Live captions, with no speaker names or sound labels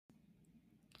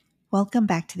Welcome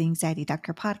back to the Anxiety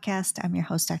Doctor podcast. I'm your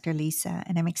host, Dr. Lisa,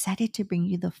 and I'm excited to bring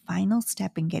you the final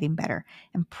step in getting better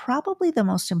and probably the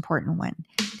most important one.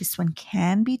 This one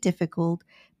can be difficult,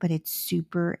 but it's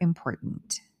super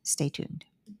important. Stay tuned.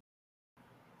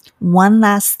 One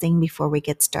last thing before we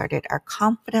get started. Our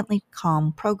Confidently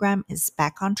Calm program is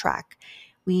back on track.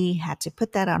 We had to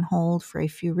put that on hold for a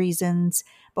few reasons,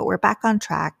 but we're back on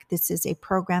track. This is a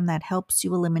program that helps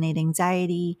you eliminate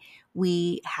anxiety.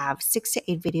 We have 6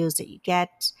 to 8 videos that you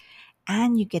get,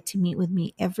 and you get to meet with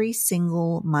me every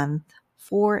single month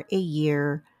for a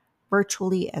year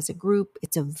virtually as a group.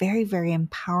 It's a very, very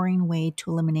empowering way to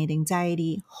eliminate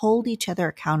anxiety, hold each other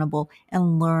accountable,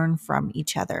 and learn from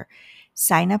each other.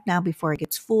 Sign up now before it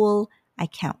gets full. I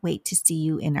can't wait to see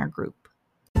you in our group.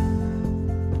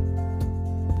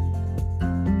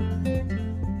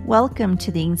 Welcome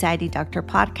to the Anxiety Doctor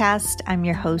podcast. I'm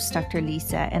your host, Dr.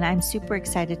 Lisa, and I'm super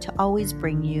excited to always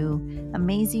bring you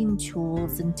amazing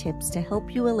tools and tips to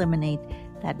help you eliminate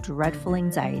that dreadful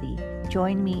anxiety.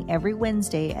 Join me every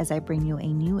Wednesday as I bring you a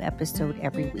new episode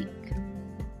every week.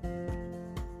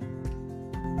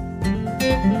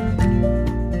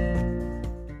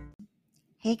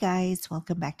 Hey guys,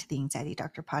 welcome back to the Anxiety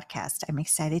Doctor podcast. I'm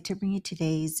excited to bring you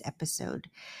today's episode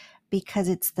because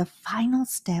it's the final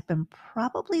step and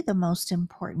probably the most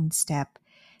important step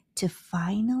to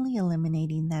finally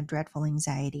eliminating that dreadful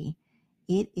anxiety.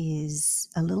 It is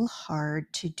a little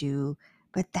hard to do,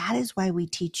 but that is why we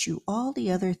teach you all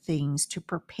the other things to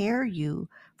prepare you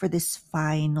for this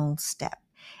final step.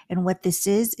 And what this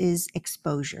is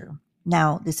exposure.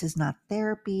 Now, this is not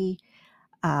therapy.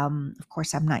 Of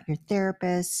course, I'm not your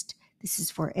therapist. This is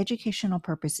for educational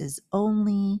purposes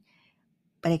only.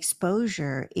 But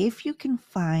exposure, if you can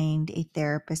find a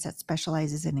therapist that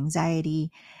specializes in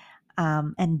anxiety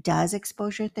and does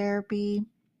exposure therapy,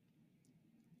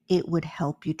 it would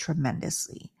help you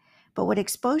tremendously. But what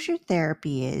exposure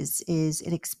therapy is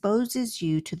it exposes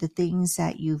you to the things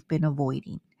that you've been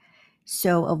avoiding.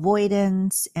 So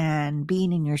avoidance and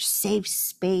being in your safe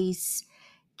space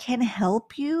can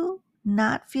help you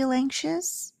not feel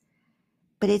anxious,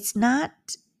 but it's not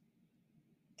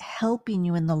helping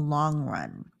you in the long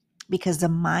run because the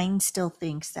mind still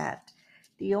thinks that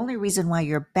the only reason why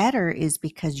you're better is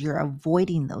because you're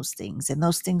avoiding those things, and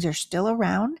those things are still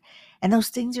around, and those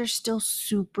things are still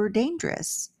super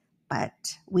dangerous.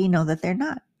 But we know that they're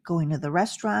not. Going to the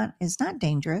restaurant is not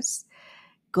dangerous.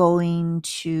 Going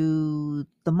to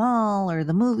the mall or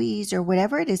the movies or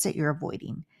whatever it is that you're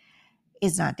avoiding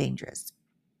is not dangerous.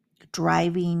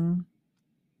 Driving,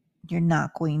 you're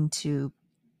not going to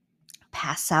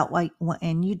pass out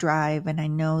when you drive. And I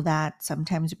know that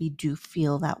sometimes we do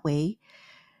feel that way,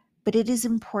 but it is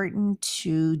important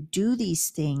to do these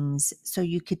things so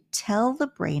you could tell the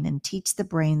brain and teach the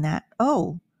brain that,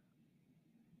 oh,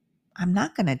 I'm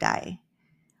not going to die,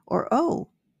 or, oh,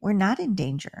 we're not in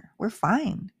danger. We're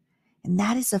fine. And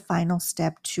that is the final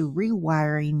step to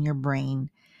rewiring your brain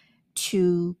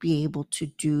to be able to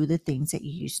do the things that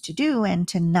you used to do and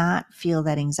to not feel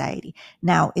that anxiety.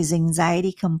 Now, is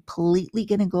anxiety completely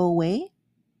going to go away?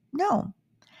 No.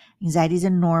 Anxiety is a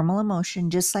normal emotion,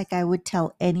 just like I would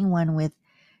tell anyone with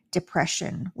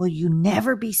depression. Will you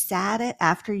never be sad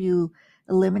after you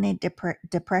eliminate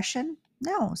depression?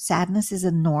 No, sadness is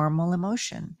a normal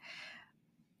emotion.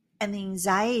 And the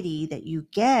anxiety that you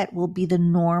get will be the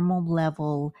normal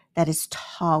level that is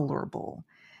tolerable.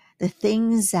 The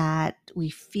things that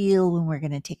we feel when we're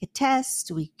going to take a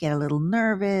test, we get a little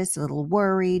nervous, a little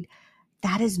worried,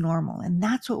 that is normal. And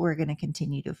that's what we're going to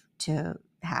continue to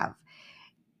have.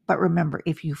 But remember,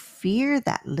 if you fear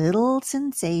that little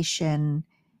sensation,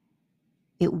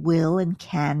 it will and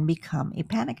can become a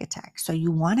panic attack. So you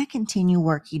want to continue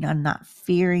working on not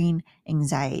fearing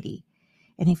anxiety.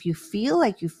 And if you feel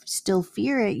like you still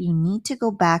fear it, you need to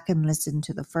go back and listen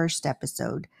to the first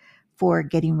episode for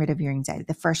getting rid of your anxiety,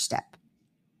 the first step.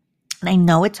 And I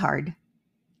know it's hard,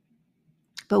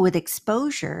 but with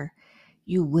exposure,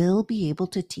 you will be able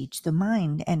to teach the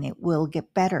mind and it will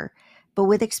get better. But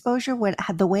with exposure,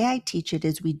 the way I teach it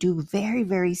is we do very,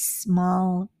 very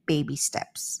small baby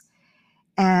steps.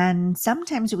 And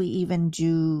sometimes we even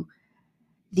do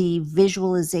the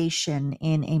visualization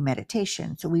in a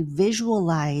meditation. So we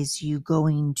visualize you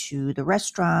going to the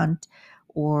restaurant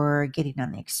or getting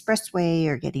on the expressway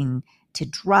or getting to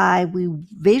drive. We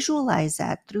visualize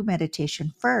that through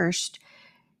meditation first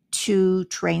to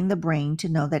train the brain to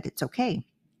know that it's okay.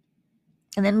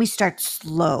 And then we start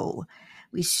slow.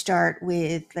 We start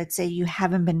with, let's say you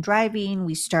haven't been driving.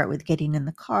 We start with getting in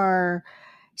the car,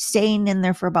 staying in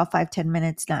there for about 5-10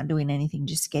 minutes, not doing anything,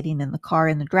 just getting in the car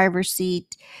in the driver's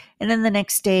seat. And then the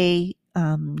next day,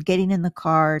 getting in the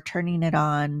car, turning it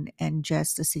on, and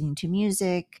just listening to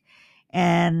music.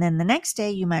 And then the next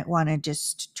day, you might want to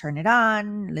just turn it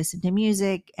on, listen to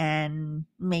music, and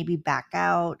maybe back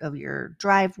out of your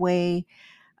driveway.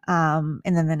 And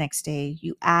then the next day,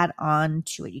 you add on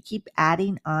to it. You keep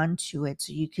adding on to it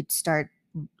so you could start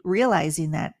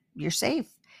realizing that you're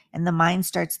safe. And the mind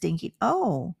starts thinking,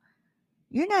 oh,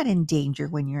 you're not in danger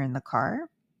when you're in the car.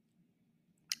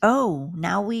 Oh,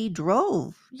 now we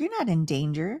drove. You're not in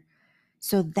danger.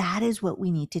 So that is what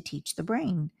we need to teach the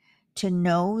brain, to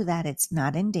know that it's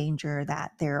not in danger,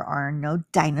 that there are no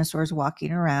dinosaurs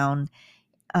walking around,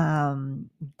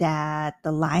 that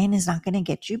the lion is not going to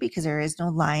get you because there is no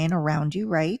lion around you,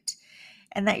 right?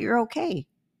 And that you're okay.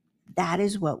 That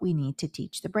is what we need to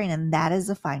teach the brain. And that is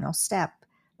the final step.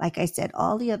 Like I said,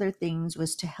 all the other things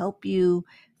was to help you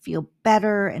feel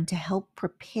better and to help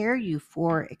prepare you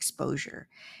for exposure.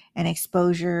 And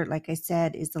exposure, like I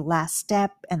said, is the last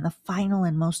step and the final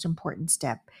and most important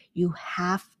step. You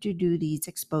have to do these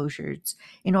exposures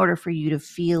in order for you to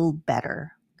feel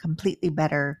better, completely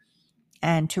better,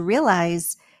 and to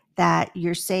realize that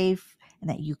you're safe and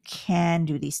that you can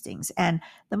do these things. And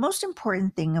the most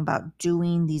important thing about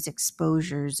doing these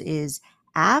exposures is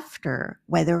after,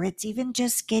 whether it's even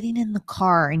just getting in the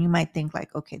car and you might think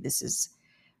like, okay, this is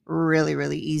really,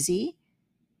 really easy.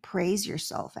 Praise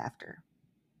yourself after.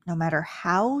 No matter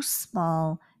how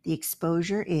small the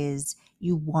exposure is,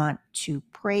 you want to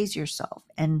praise yourself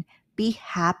and be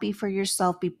happy for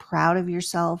yourself, be proud of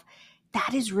yourself.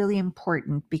 That is really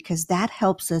important because that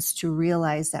helps us to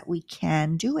realize that we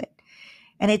can do it.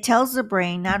 And it tells the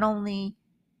brain not only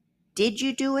did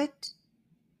you do it,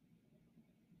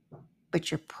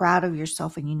 but you're proud of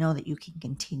yourself and you know that you can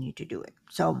continue to do it.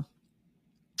 So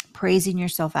praising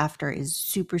yourself after is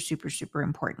super, super, super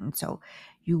important. So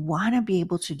you want to be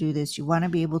able to do this. You want to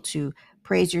be able to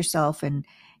praise yourself and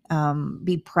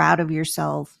be proud of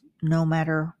yourself, no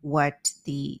matter what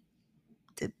the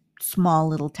small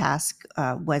little task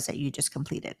was that you just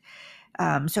completed.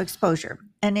 So exposure,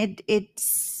 and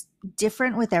it's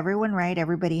different with everyone, right?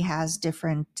 Everybody has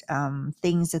different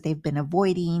things that they've been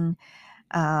avoiding,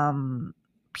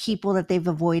 people that they've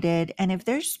avoided. And if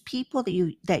there's people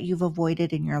that you've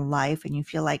avoided in your life and you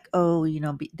feel like, oh,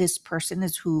 this person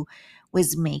is who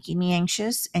was making me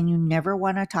anxious and you never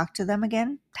want to talk to them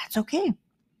again, that's okay.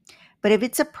 But if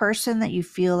it's a person that you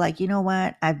feel like, you know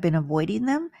what, I've been avoiding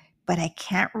them, but I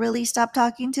can't really stop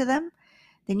talking to them,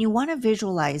 then you want to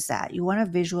visualize that. You want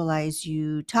to visualize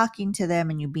you talking to them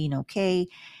and you being okay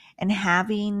and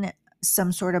having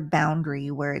some sort of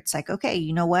boundary where it's like, okay,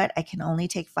 you know what? I can only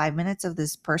take 5 minutes of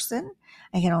this person.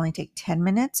 I can only take 10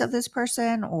 minutes of this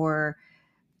person or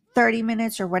 30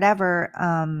 minutes or whatever.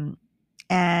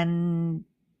 And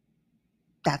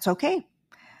that's okay.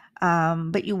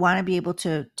 But you want to be able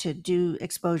to do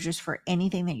exposures for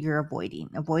anything that you're avoiding.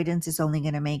 Avoidance is only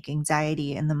going to make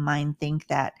anxiety and the mind think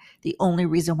that the only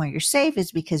reason why you're safe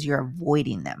is because you're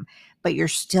avoiding them, but you're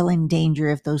still in danger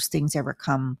if those things ever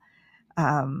come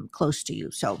close to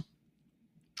you. So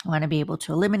you want to be able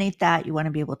to eliminate that. You want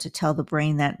to be able to tell the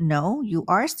brain that no, you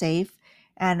are safe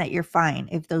and that you're fine.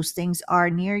 If those things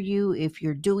are near you, if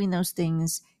you're doing those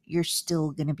things, you're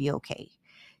still going to be okay.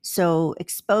 So,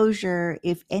 exposure,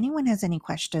 if anyone has any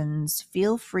questions,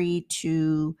 feel free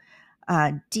to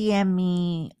DM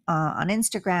me on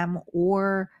Instagram,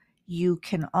 or you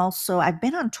can also, I've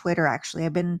been on Twitter actually.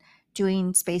 I've been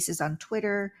doing spaces on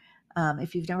Twitter.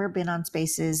 If you've never been on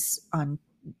spaces on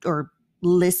or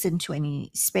listen to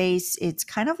any space, it's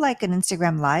kind of like an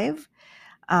Instagram live.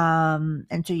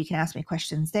 And so you can ask me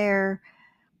questions there,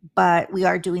 but we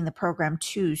are doing the program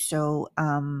too. So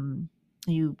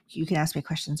you can ask me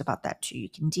questions about that too. You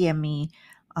can DM me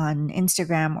on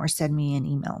Instagram or send me an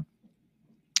email.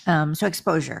 So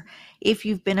exposure. If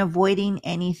you've been avoiding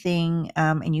anything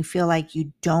and you feel like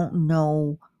you don't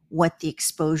know what the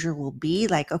exposure will be,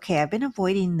 like, okay, I've been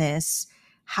avoiding this.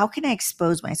 How can I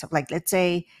expose myself? Like, let's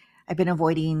say I've been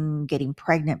avoiding getting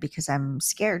pregnant because I'm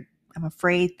scared. I'm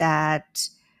afraid that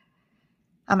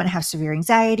I'm going to have severe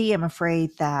anxiety. I'm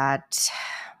afraid that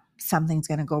something's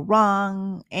going to go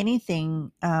wrong,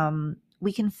 anything.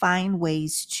 We can find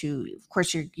ways to, of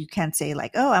course, you can't say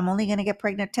like, oh, I'm only going to get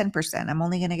pregnant 10%. I'm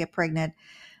only going to get pregnant.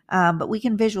 But we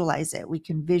can visualize it. We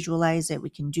can visualize it. We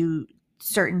can do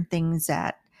certain things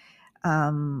that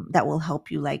will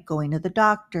help you, like going to the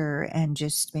doctor and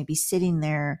just maybe sitting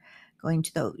there, going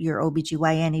to your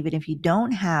OBGYN, even if you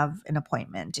don't have an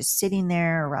appointment, just sitting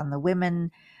there around the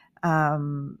women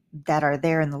that are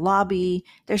there in the lobby.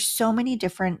 There's so many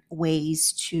different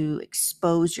ways to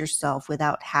expose yourself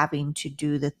without having to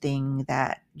do the thing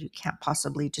that you can't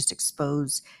possibly just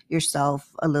expose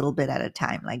yourself a little bit at a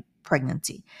time, like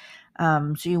pregnancy.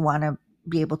 So you want to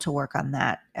be able to work on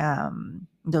that,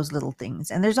 those little things.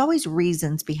 And there's always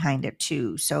reasons behind it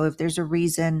too. So if there's a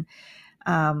reason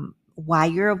why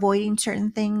you're avoiding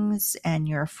certain things and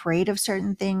you're afraid of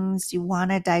certain things, you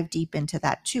want to dive deep into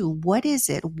that too. What is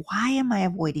it? Why am I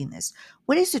avoiding this?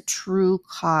 What is the true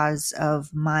cause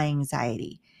of my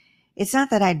anxiety? It's not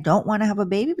that I don't want to have a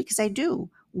baby, because I do.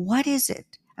 What is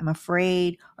it? I'm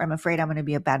afraid, or I'm afraid I'm going to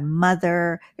be a bad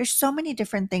mother. There's so many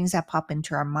different things that pop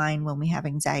into our mind when we have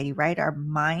anxiety, right? Our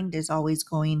mind is always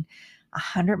going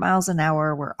 100 miles an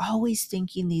hour. We're always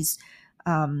thinking these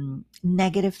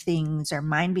negative things. Our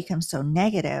mind becomes so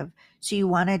negative. So you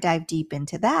want to dive deep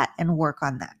into that and work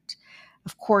on that.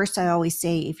 Of course, I always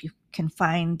say if you can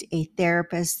find a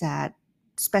therapist that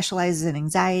specializes in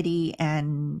anxiety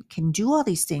and can do all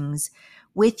these things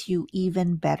with you,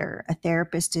 even better. A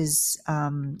therapist is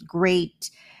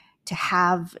great to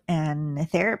have, and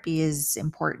therapy is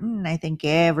important. And I think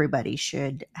everybody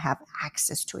should have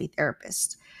access to a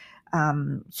therapist.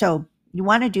 So you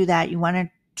want to do that. You want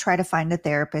to try to find a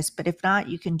therapist, but if not,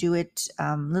 you can do it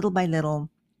little by little.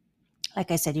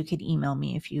 Like I said, you can email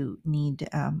me if you need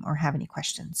or have any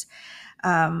questions.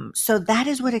 So that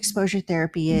is what exposure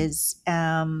therapy is.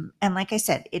 And like I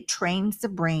said, it trains the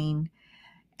brain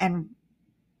and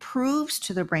proves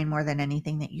to the brain more than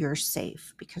anything that you're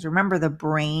safe, because remember, the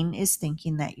brain is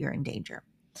thinking that you're in danger.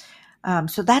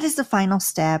 So that is the final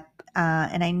step.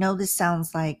 And I know this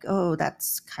sounds like, oh,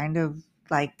 that's kind of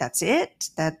like, that's it.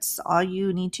 That's all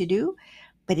you need to do.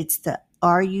 But it's the,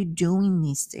 are you doing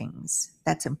these things?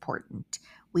 That's important.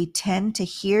 We tend to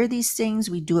hear these things.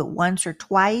 We do it once or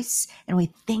twice, and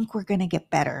we think we're going to get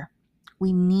better.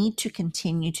 We need to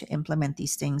continue to implement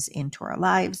these things into our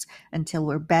lives until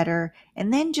we're better,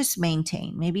 and then just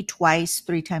maintain. Maybe twice,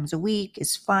 3 times a week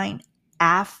is fine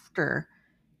after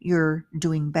you're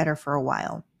doing better for a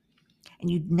while.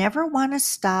 And you never want to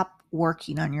stop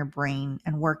working on your brain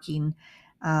and working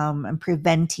and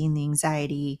preventing the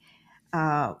anxiety.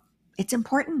 It's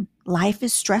important. Life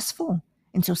is stressful.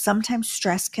 And so sometimes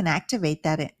stress can activate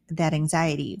that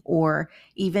anxiety, or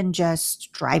even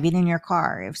just driving in your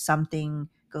car. If something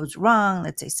goes wrong,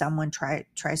 let's say someone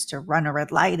tries to run a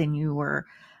red light and you were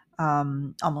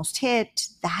almost hit,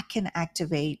 that can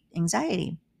activate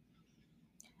anxiety.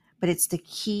 But it's the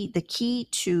key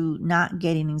to not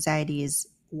getting anxiety is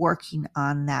working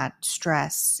on that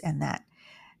stress and that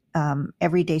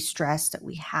everyday stress that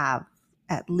we have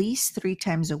at least 3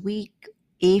 times a week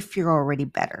if you're already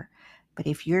better. But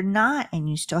if you're not and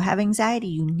you still have anxiety,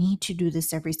 you need to do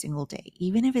this every single day,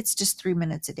 even if it's just 3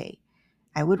 minutes a day.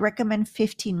 I would recommend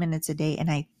 15 minutes a day,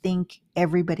 and I think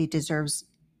everybody deserves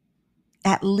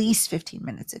at least 15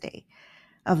 minutes a day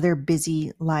of their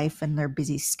busy life and their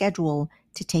busy schedule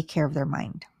to take care of their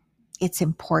mind. It's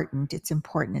important. It's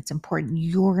important. It's important.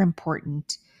 You're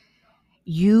important.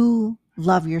 You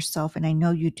love yourself, and I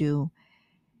know you do.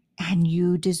 And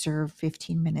you deserve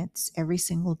 15 minutes every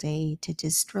single day to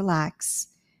just relax,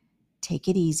 take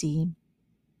it easy,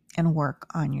 and work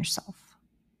on yourself.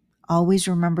 Always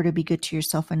remember to be good to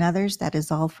yourself and others. That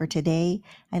is all for today.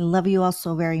 I love you all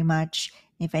so very much.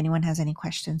 If anyone has any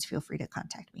questions, feel free to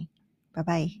contact me.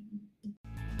 Bye-bye.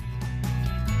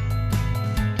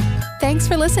 Thanks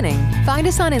for listening. Find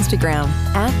us on Instagram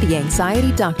 @The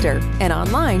Anxiety Doctor and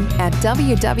online at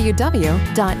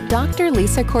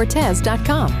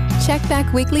www.drlisacortez.com. Check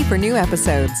back weekly for new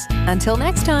episodes. Until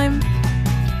next time.